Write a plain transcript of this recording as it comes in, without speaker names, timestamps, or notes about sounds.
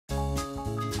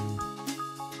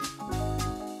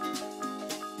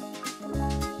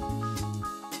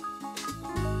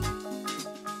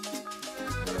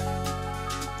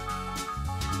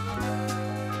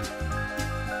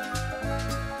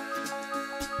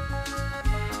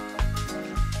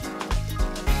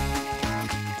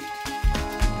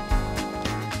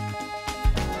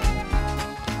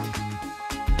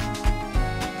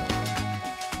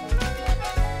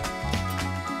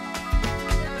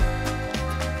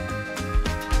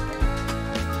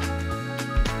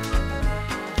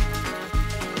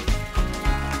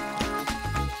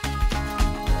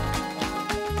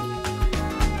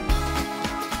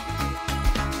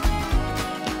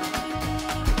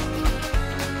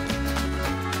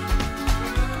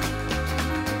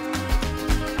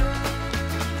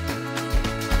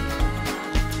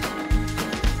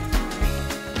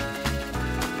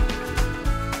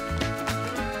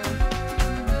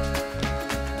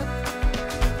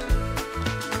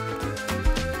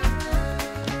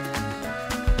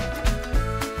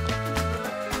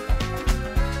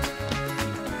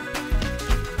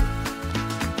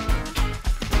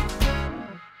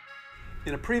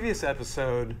In a previous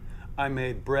episode, I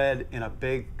made bread in a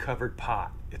big covered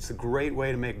pot. It's a great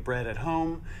way to make bread at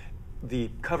home. The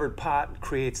covered pot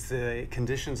creates the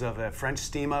conditions of a French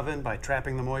steam oven by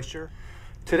trapping the moisture.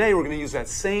 Today we're going to use that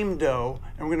same dough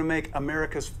and we're going to make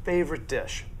America's favorite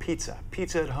dish, pizza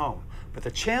at home. But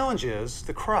the challenge is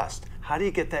the crust. How do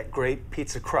you get that great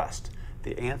pizza crust?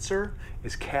 The answer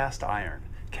is cast iron.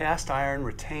 Cast iron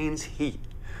retains heat.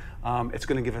 It's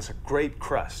going to give us a great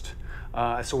crust.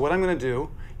 So what I'm going to do,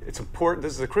 it's important,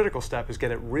 this is a critical step, is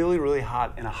get it really, really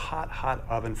hot in a hot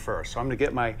oven first. So I'm going to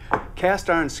get my cast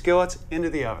iron skillets into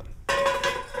the oven.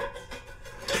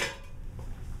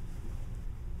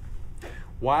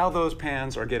 While those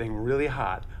pans are getting really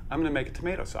hot, I'm going to make a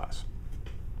tomato sauce.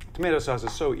 Tomato sauce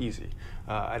is so easy.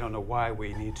 I don't know why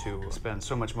we need to spend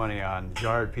so much money on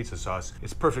jarred pizza sauce.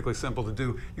 It's perfectly simple to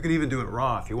do. You can even do it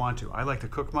raw if you want to. I like to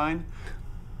cook mine.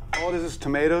 All it is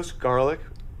tomatoes, garlic,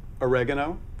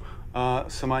 oregano,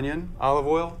 some onion, olive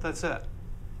oil, that's it.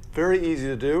 Very easy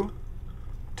to do.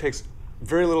 Takes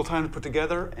very little time to put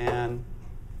together and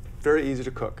very easy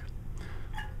to cook.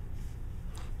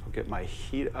 I'll get my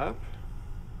heat up.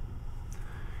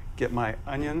 Get my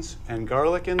onions and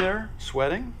garlic in there,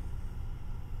 sweating.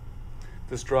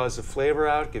 This draws the flavor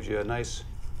out, gives you a nice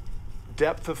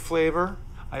depth of flavor.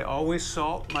 I always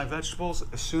salt my vegetables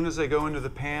as soon as they go into the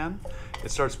pan. It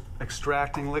starts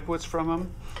extracting liquids from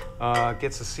them,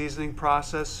 gets the seasoning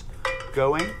process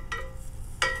going.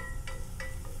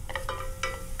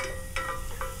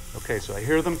 Okay, so I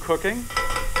hear them cooking.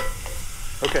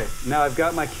 Okay, now I've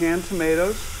got my canned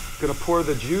tomatoes. I'm going to pour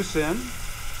the juice in.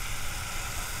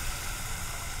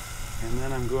 And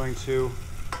then I'm going to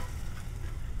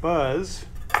buzz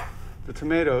the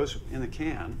tomatoes in the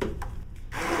can.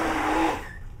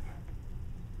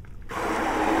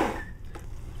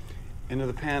 Into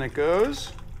the pan it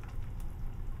goes.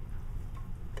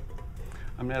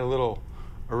 I'm going to add a little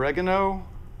oregano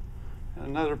and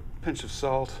another pinch of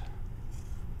salt.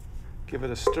 Give it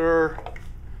a stir,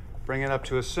 bring it up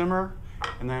to a simmer,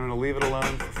 and then I'm going to leave it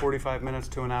alone for 45 minutes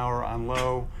to an hour on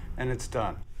low, and it's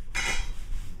done.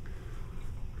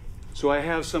 So I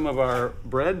have some of our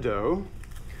bread dough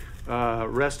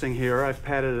resting here. I've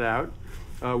patted it out.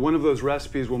 One of those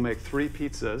recipes will make 3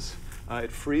 pizzas. It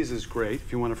freezes great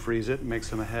if you want to freeze it and make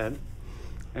some ahead.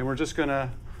 And we're just going to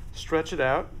stretch it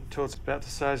out until it's about the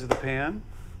size of the pan.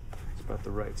 It's about the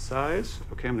right size.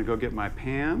 Okay, I'm going to go get my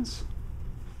pans.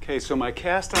 Okay, so my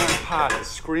cast iron pot is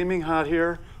screaming hot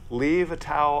here. Leave a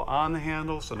towel on the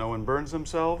handle so no one burns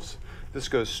themselves. This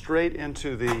goes straight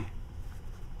into the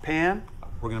pan.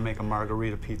 We're going to make a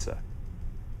margarita pizza.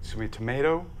 It's going to be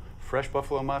tomato, fresh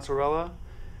buffalo mozzarella.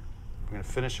 We're going to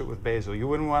finish it with basil. You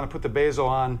wouldn't want to put the basil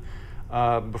on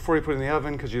before you put it in the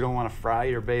oven because you don't want to fry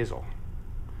your basil.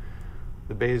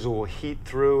 The basil will heat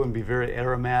through and be very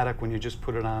aromatic when you just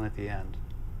put it on at the end.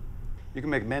 You can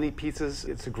make many pizzas.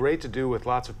 It's great to do with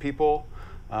lots of people.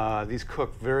 These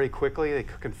cook very quickly. They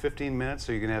cook in 15 minutes,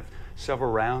 so you can have several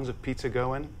rounds of pizza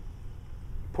going.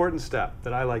 Important step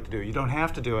that I like to do. You don't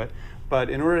have to do it, but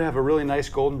in order to have a really nice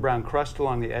golden brown crust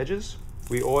along the edges,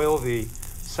 we oil the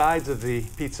sides of the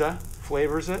pizza,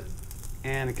 flavors it,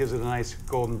 and it gives it a nice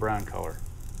golden brown color.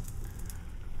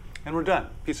 And we're done.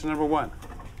 Pizza number 1,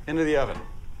 into the oven.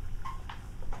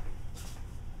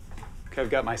 Okay,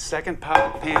 I've got my second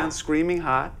pan screaming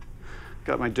hot.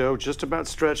 Got my dough just about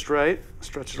stretched right.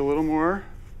 Stretch it a little more.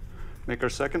 Make our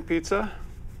second pizza.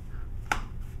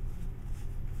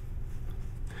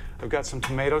 I've got some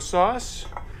tomato sauce.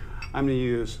 I'm going to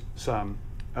use some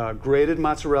grated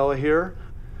mozzarella here.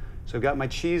 So I've got my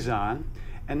cheese on.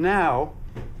 And now,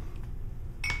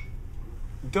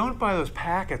 don't buy those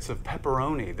packets of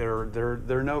pepperoni.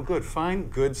 They're no good.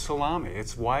 Find good salami.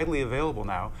 It's widely available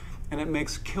now, and it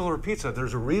makes killer pizza.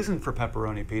 There's a reason for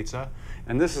pepperoni pizza,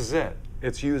 and this is it.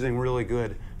 It's using really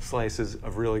good slices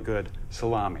of really good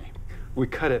salami. We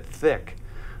cut it thick.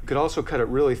 You could also cut it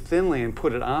really thinly and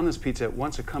put it on this pizza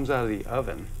once it comes out of the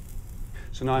oven.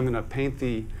 So now I'm going to paint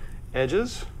the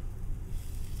edges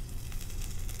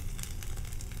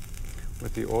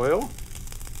with the oil.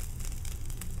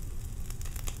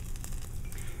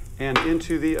 And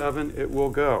into the oven it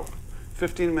will go.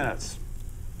 15 minutes.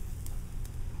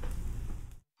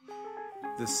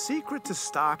 The secret to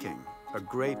stocking a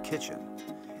great kitchen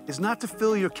is not to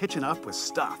fill your kitchen up with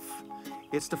stuff.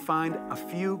 It's to find a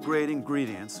few great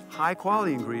ingredients, high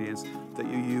quality ingredients that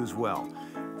you use well.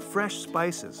 Fresh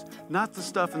spices, not the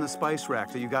stuff in the spice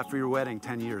rack that you got for your wedding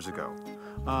 10 years ago.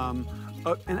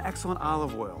 An excellent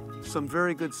olive oil, some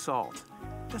very good salt.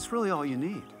 That's really all you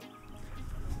need.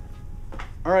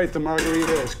 All right, the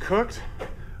margarita is cooked.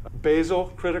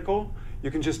 Basil, critical.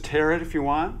 You can just tear it if you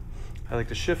want. I like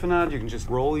to chiffonade. You can just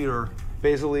roll your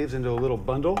basil leaves into a little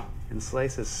bundle and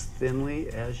slice as thinly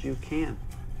as you can.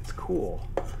 It's cool.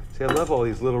 See, I love all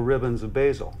these little ribbons of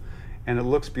basil, and it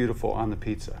looks beautiful on the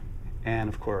pizza. And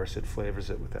of course, it flavors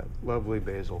it with that lovely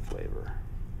basil flavor.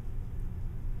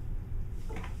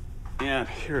 And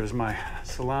here is my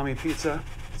salami pizza.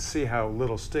 Let's see how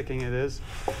little sticking it is.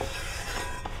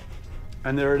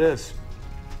 And there it is,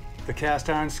 the cast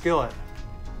iron skillet.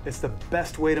 It's the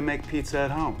best way to make pizza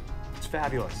at home. It's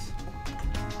fabulous.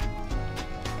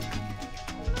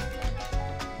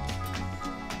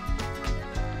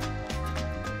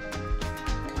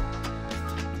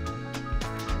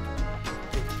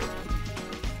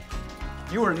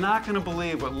 You are not going to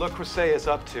believe what Le Creuset is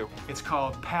up to. It's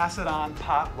called Pass It On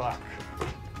Potluck.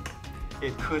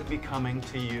 It could be coming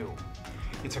to you.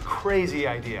 It's a crazy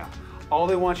idea. All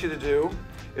they want you to do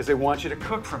is they want you to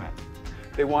cook from it.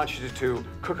 They want you to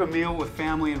cook a meal with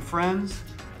family and friends,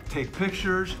 take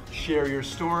pictures, share your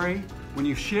story. When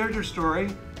you've shared your story,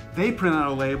 they print out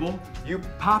a label, you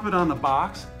pop it on the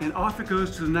box, and off it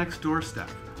goes to the next doorstep.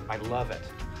 I love it.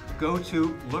 Go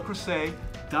to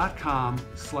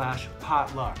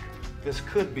lecreuset.com/potluck. This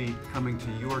could be coming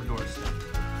to your doorstep.